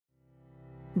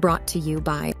Brought to you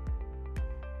by.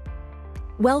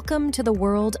 Welcome to the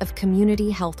world of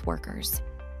community health workers,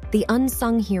 the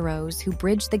unsung heroes who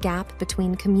bridge the gap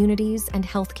between communities and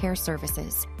healthcare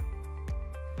services.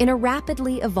 In a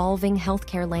rapidly evolving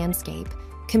healthcare landscape,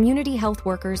 community health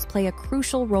workers play a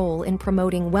crucial role in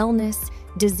promoting wellness,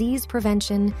 disease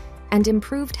prevention, and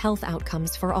improved health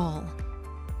outcomes for all.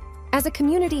 As a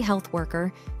community health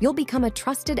worker, you'll become a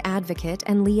trusted advocate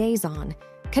and liaison,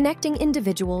 connecting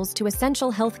individuals to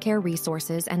essential healthcare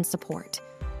resources and support.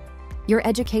 Your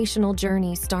educational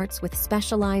journey starts with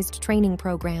specialized training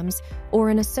programs or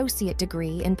an associate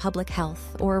degree in public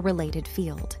health or a related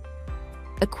field.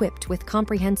 Equipped with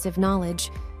comprehensive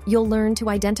knowledge, you'll learn to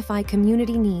identify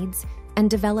community needs and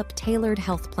develop tailored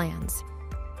health plans.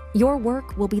 Your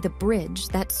work will be the bridge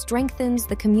that strengthens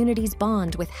the community's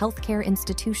bond with healthcare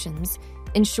institutions,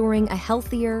 ensuring a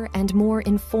healthier and more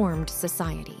informed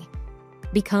society.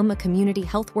 Become a community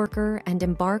health worker and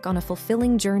embark on a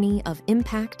fulfilling journey of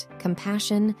impact,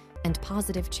 compassion, and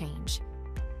positive change.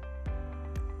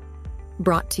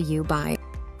 Brought to you by